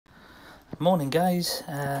Morning guys,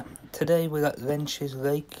 today we're at Lenches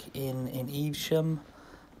Lake in Evesham.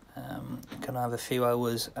 Gonna have a few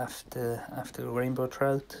hours after the rainbow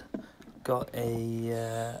trout. Got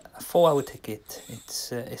a 4-hour ticket. It's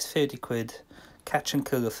 30 quid. Catch and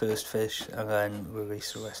kill the first fish and then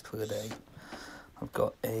release the rest for the day. I've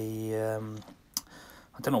got a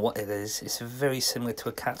I don't know what it is. It's very similar to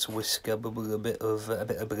a cat's whisker, but with a bit of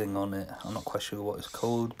bling on it. I'm not quite sure what it's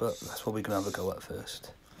called, but that's what we're gonna have a go at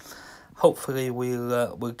first. Hopefully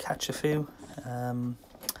we'll catch a few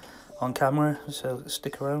on camera, so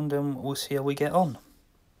stick around and we'll see how we get on.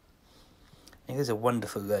 It is a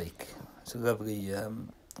wonderful lake. It's a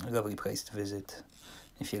lovely place to visit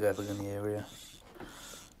if you're ever in the area.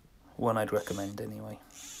 One I'd recommend anyway.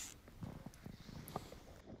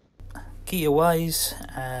 Gear wise,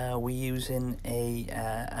 we're using a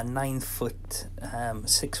 9-foot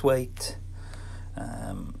 6-weight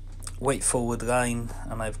weight forward line,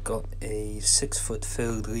 and I've got a 6-foot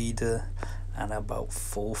furled leader and about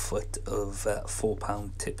 4 foot of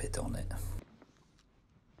 4-pound tippet on it.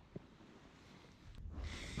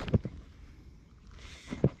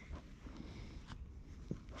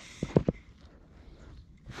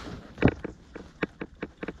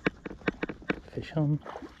 Fish on.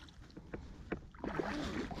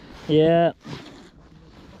 Yeah.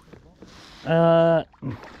 A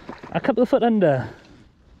couple of foot under.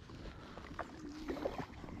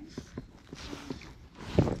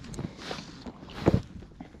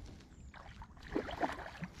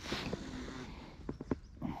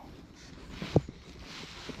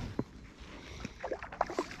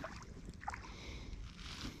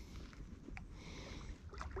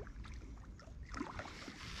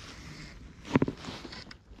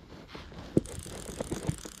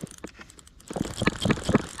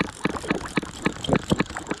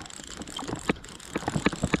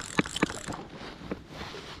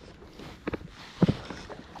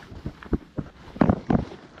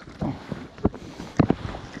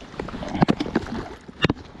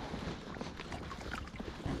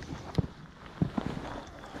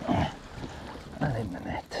 And in the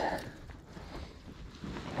net.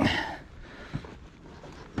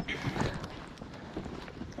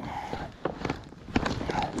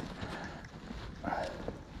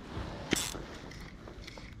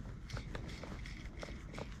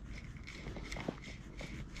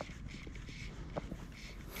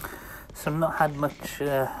 So I've not had much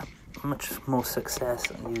more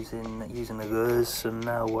success using the lures, so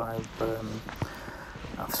now I've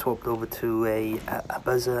swapped over to a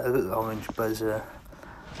buzzer, a little orange buzzer,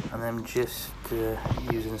 and I'm just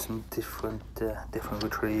using some different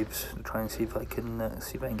retrieves to try and see if I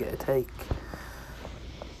can get a take.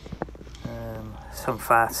 Some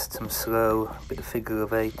fast, some slow, a bit of figure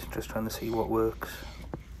of 8, just trying to see what works.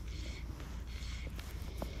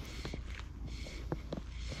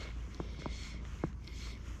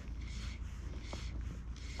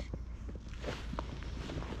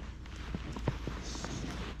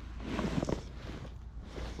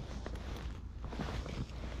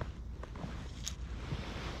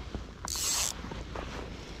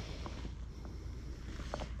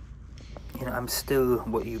 You know, I'm still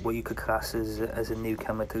what you could class as a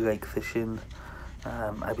newcomer to lake fishing.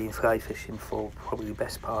 I've been fly fishing for probably the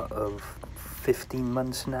best part of 15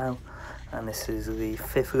 months now, and this is the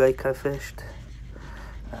 5th lake I fished.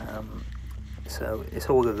 So it's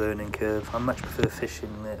all a learning curve. I much prefer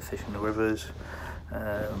fishing the rivers.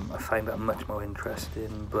 I find that much more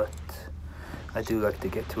interesting, but I do like to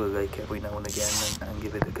get to a lake every now and again and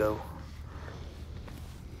give it a go.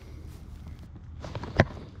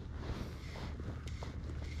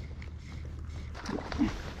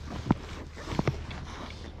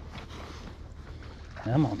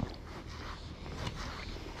 Come on.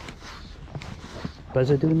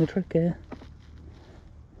 Buzzer doing the trick here.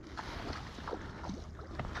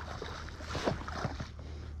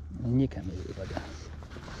 And you can move it, bugger.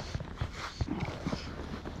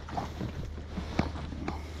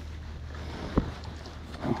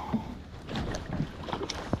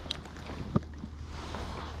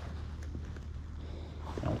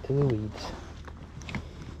 Out to the weeds.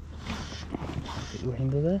 Bit of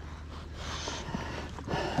rainbow there.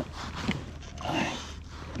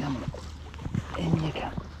 Come on, in you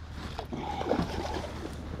come.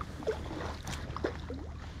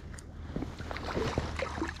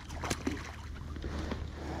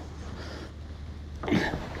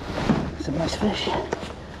 Some nice fish.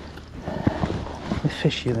 The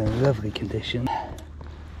fish are in lovely condition.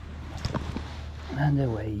 And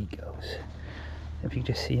away he goes. If you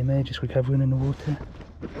just see him there, just recovering in the water.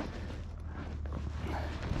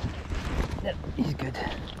 Yep, he's good.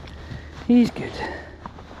 He's good.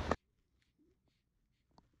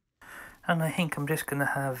 And I think I'm just going to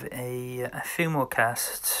have a few more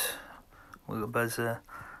casts with a buzzer,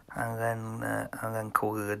 and then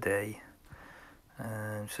call it a day.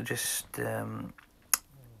 So just 2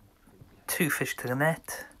 fish to the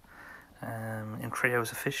net in 3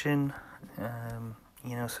 hours of fishing.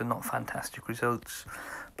 You know, so not fantastic results.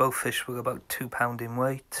 Both fish were about £2 in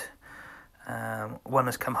weight. One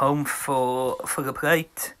has come home for the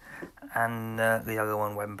plate, and the other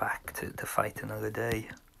one went back to fight another day.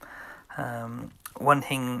 One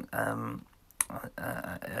thing I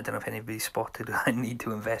don't know if anybody spotted I need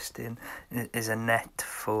to invest in is a net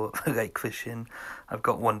for lake fishing. I've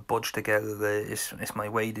got one budged together there. It's my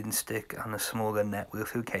wading stick and a smaller net with a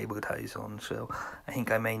few cable ties on, so I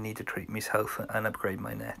think I may need to treat myself and upgrade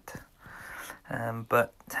my net.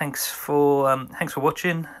 But thanks for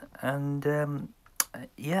watching, and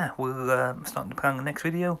yeah, we'll start to plan the next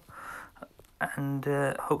video, and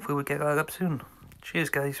hopefully we'll get that up soon. Cheers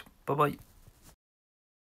guys, bye bye.